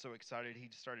got so excited he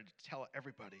started to tell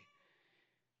everybody.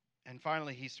 And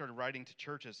finally, he started writing to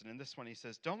churches. And in this one, he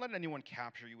says, don't let anyone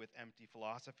capture you with empty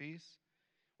philosophies,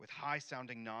 with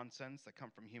high-sounding nonsense that come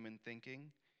from human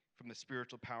thinking, from the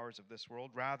spiritual powers of this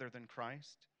world, rather than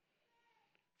Christ.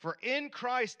 For in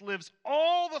Christ lives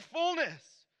all the fullness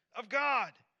of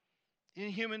God in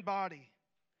human body.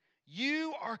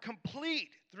 You are complete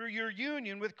through your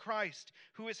union with Christ,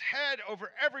 who is head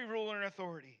over every ruler and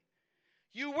authority.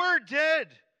 You were dead.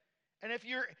 And if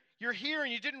you're here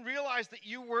and you didn't realize that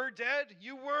you were dead,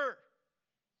 you were.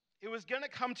 It was going to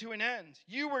come to an end.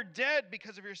 You were dead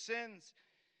because of your sins,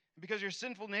 because your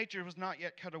sinful nature was not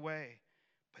yet cut away.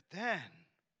 But then,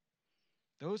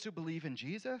 those who believe in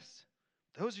Jesus,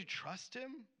 those who trust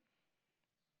him,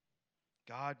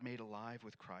 God made alive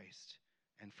with Christ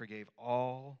and forgave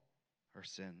all our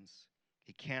sins.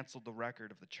 He canceled the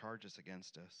record of the charges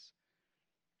against us,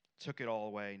 took it all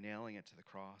away, nailing it to the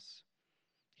cross.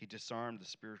 He disarmed the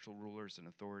spiritual rulers and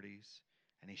authorities,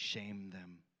 and he shamed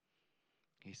them.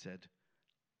 He said,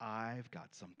 I've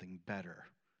got something better,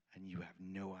 and you have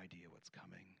no idea what's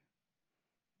coming.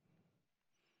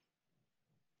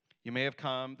 You may have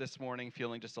come this morning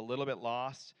feeling just a little bit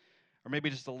lost, or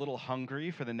maybe just a little hungry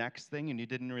for the next thing, and you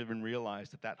didn't even realize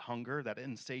that that hunger, that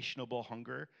insatiable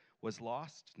hunger, was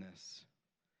lostness.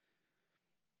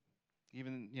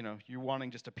 Even, you're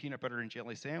wanting just a peanut butter and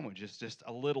jelly sandwich is just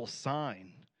a little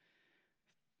sign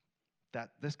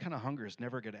that this kind of hunger is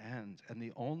never going to end. And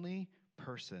the only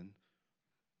person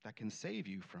that can save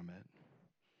you from it,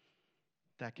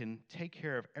 that can take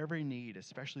care of every need,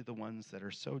 especially the ones that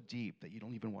are so deep that you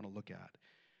don't even want to look at,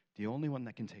 the only one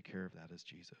that can take care of that is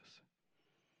Jesus.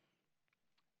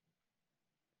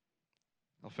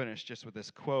 I'll finish just with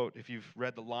this quote. If you've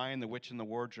read The Lion, the Witch, and the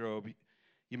Wardrobe,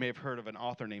 you may have heard of an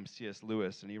author named C.S.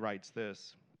 Lewis, and he writes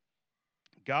this: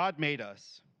 God made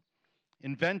us,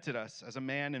 invented us as a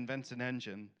man invents an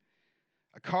engine.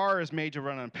 A car is made to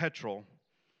run on petrol,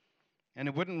 and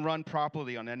it wouldn't run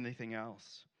properly on anything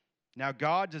else. Now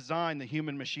God designed the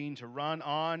human machine to run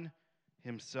on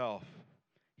himself.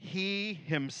 He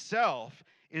himself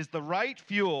is the right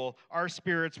fuel our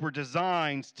spirits were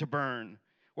designed to burn,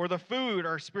 or the food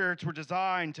our spirits were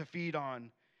designed to feed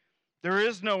on. There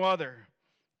is no other.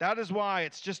 That is why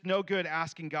it's just no good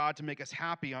asking God to make us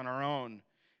happy on our own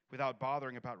without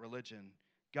bothering about religion.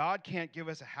 God can't give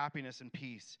us a happiness and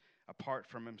peace apart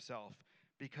from himself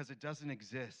because it doesn't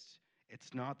exist.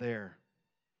 It's not there.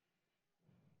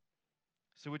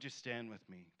 So would you stand with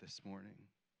me this morning?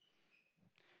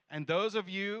 And those of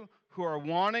you who are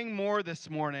wanting more this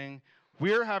morning,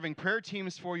 we're having prayer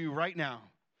teams for you right now.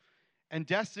 And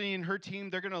Destiny and her team,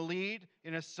 they're going to lead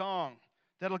in a song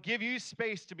that'll give you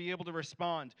space to be able to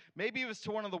respond. Maybe it was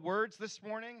to one of the words this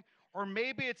morning, or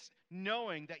maybe it's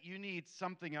knowing that you need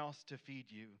something else to feed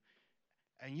you,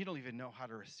 and you don't even know how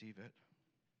to receive it.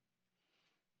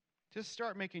 Just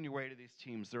start making your way to these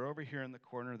teams. They're over here in the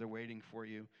corner. They're waiting for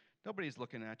you. Nobody's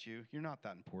looking at you. You're not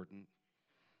that important.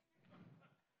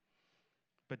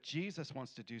 But Jesus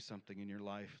wants to do something in your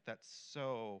life that's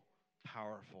so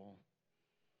powerful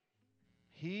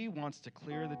He wants to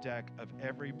clear the deck of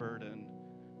every burden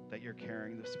that you're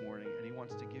carrying this morning, and he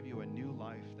wants to give you a new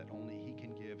life that only he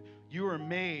can give. You are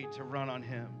made to run on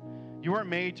him. You aren't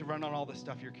made to run on all the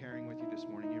stuff you're carrying with you this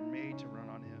morning. You're made to run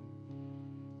on him.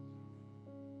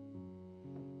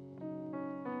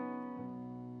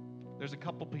 There's a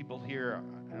couple people here,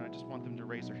 and I just want them to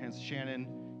raise their hands. Shannon,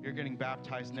 you're getting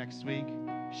baptized next week.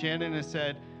 Shannon has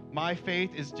said, my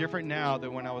faith is different now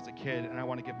than when I was a kid, and I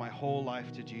want to give my whole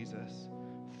life to Jesus.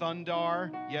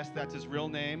 Thundar, yes, that's his real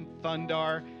name.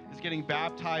 Thundar is getting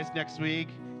baptized next week.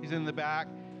 He's in the back.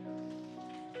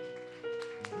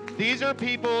 These are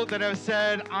people that have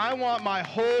said, I want my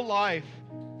whole life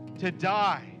to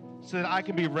die so that I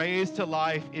can be raised to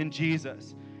life in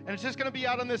Jesus. And it's just going to be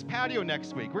out on this patio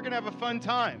next week. We're going to have a fun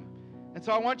time. And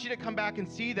so I want you to come back and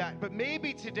see that. But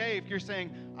maybe today, if you're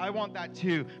saying, I want that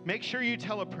too, make sure you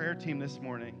tell a prayer team this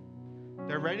morning.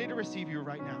 They're ready to receive you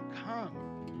right now.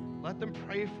 Come. Let them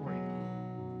pray for you.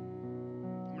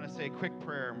 I'm going to say a quick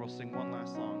prayer and we'll sing one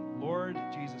last song. Lord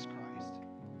Jesus Christ.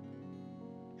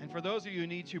 And for those of you who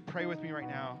need to pray with me right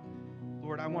now,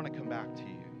 Lord, I want to come back to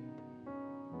you.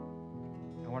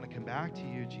 I want to come back to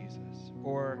you, Jesus.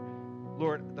 Or,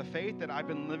 Lord, the faith that I've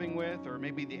been living with, or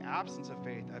maybe the absence of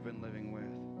faith I've been living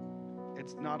with,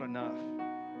 it's not enough.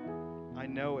 I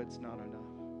know it's not enough.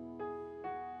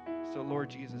 So, Lord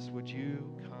Jesus, would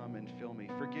you come and fill me?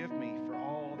 Forgive me for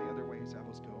all the other ways I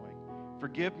was going.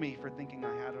 Forgive me for thinking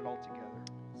I had it all together.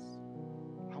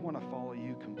 I want to follow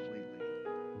you completely.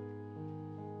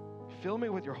 Fill me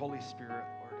with your Holy Spirit,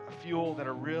 Lord, a fuel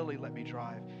that'll really let me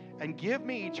drive. And give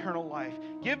me eternal life.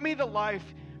 Give me the life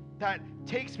that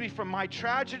takes me from my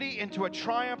tragedy into a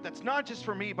triumph that's not just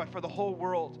for me, but for the whole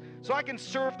world. So I can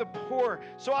serve the poor.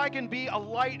 So I can be a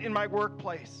light in my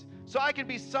workplace. So I can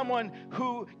be someone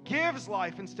who gives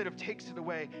life instead of takes it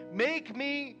away. Make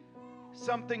me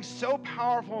something so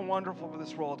powerful and wonderful for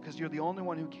this world, because you're the only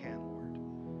one who can, Lord.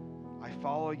 I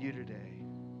follow you today.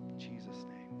 In Jesus'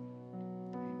 name,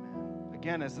 amen.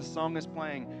 Again, as the song is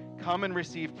playing, come and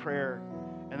receive prayer.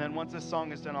 And then once this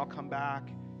song is done, I'll come back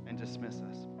and dismiss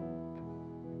us.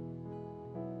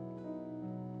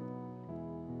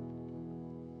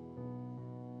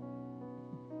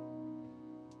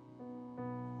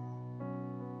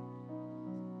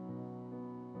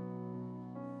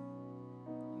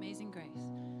 Amazing grace.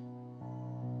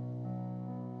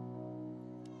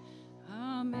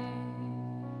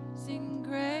 Amazing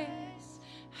grace,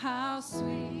 how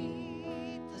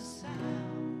sweet the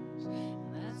sound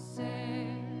that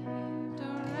saved a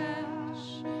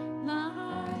wretch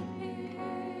like me.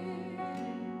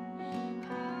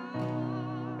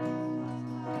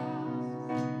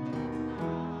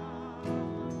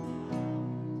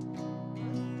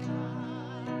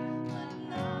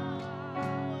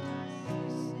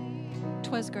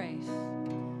 Twas grace.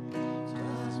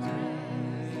 Twas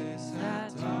grace that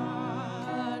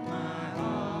taught my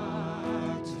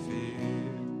heart to fear,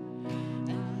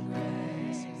 and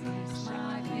grace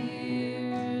my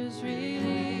fears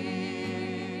relieved.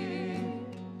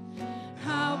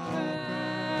 How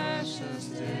precious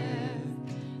did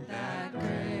that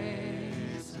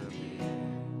grace appear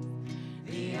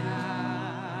the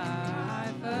hour I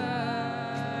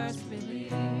first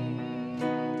believed.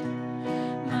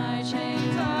 My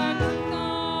chains are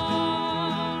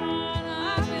gone,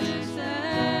 I've been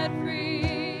set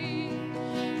free.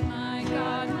 My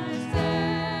God, my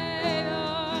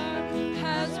Savior,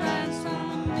 has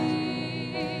ransomed me.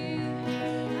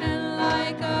 And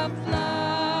like a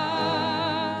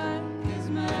flood, His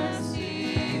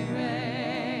mercy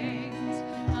reigns,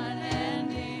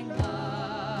 unending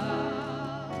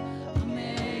love,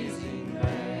 amazing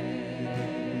grace.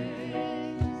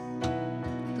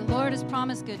 The Lord has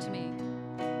promised good to me.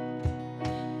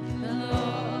 The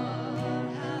Lord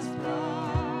has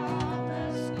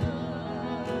promised good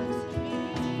to me.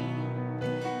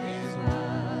 His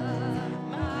word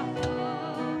my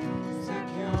hope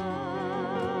secures.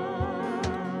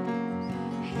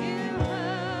 He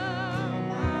will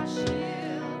my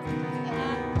shield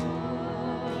and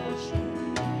portion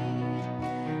me,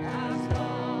 as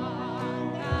long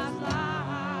as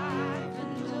life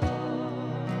endures.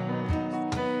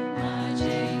 My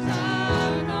chains are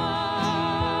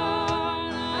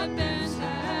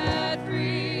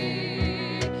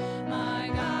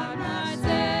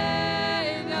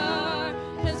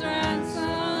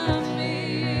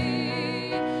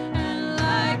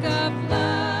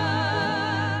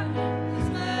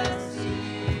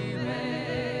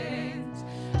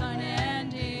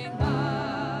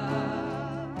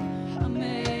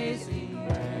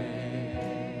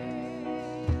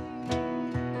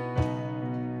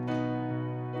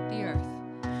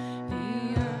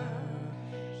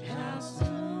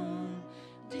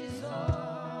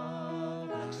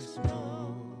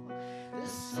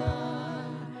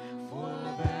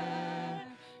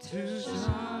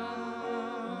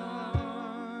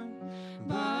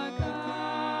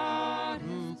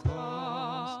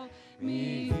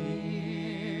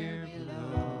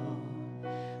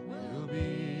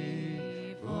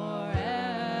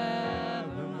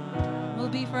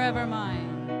be forever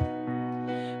mine.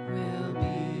 Will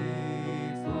be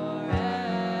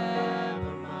forever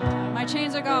mine. My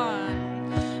chains are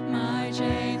gone. My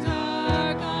chains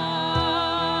are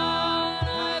gone.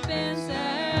 I've been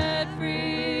set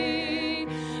free.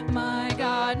 My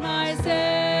God, my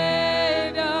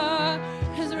Savior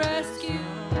has rescued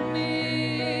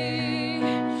me.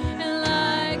 And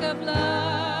like a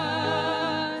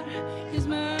flood, His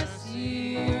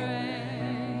mercy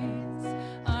reigns.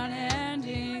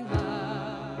 Unending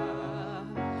love,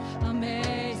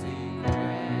 amazing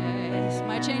grace.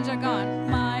 My chains are gone.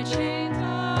 My chains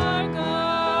are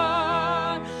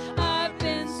gone. I've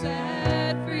been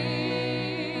set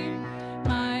free.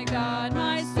 My God,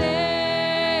 my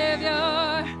Savior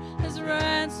has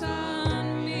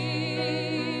ransomed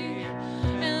me.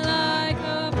 And like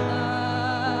a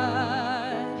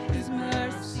flood, His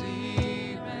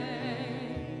mercy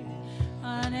reigns.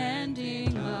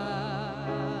 Unending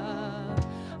love,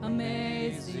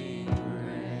 amazing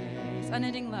grace.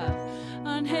 Unending love,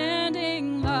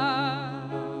 unending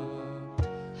love,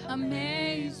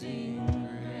 amazing grace.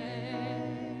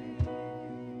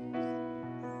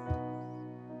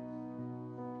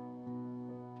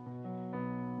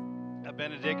 A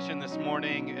benediction this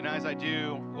morning, and as I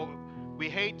do, what we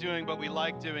hate doing but we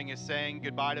like doing is saying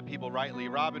goodbye to people rightly.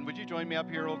 Robin, would you join me up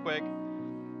here real quick?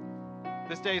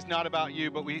 This day is not about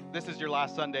you, but this is your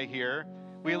last Sunday here.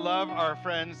 We love our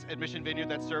friends at Mission Vineyard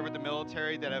that serve with the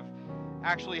military, that have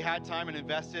actually had time and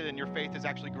invested, and your faith has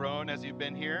actually grown as you've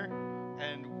been here.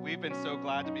 And we've been so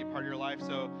glad to be a part of your life.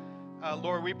 So,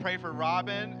 Lord, we pray for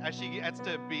Robin as she gets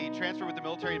to be transferred with the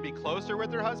military and be closer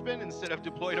with her husband instead of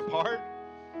deployed apart.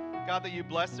 God, that you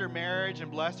bless their marriage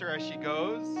and bless her as she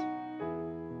goes.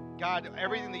 God,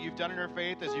 everything that you've done in her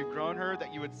faith as you've grown her,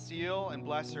 that you would seal and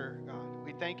bless her, God.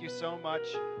 We thank you so much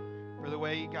for the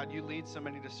way, God, you lead so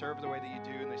many to serve the way that you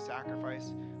do and they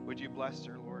sacrifice. Would you bless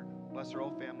her, Lord? Bless her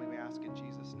whole family, we ask in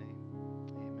Jesus' name.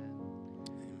 Amen.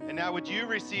 And now would you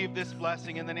receive this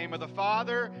blessing in the name of the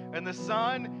Father and the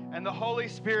Son and the Holy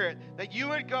Spirit, that you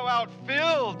would go out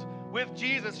filled with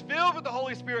Jesus, filled with the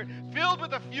Holy Spirit, filled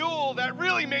with the fuel that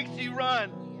really makes you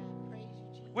run,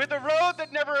 with a road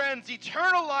that never ends,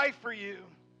 eternal life for you,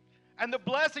 and the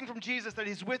blessing from Jesus that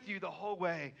He's with you the whole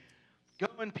way. Go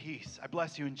in peace. I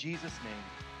bless you in Jesus' name.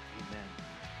 Amen.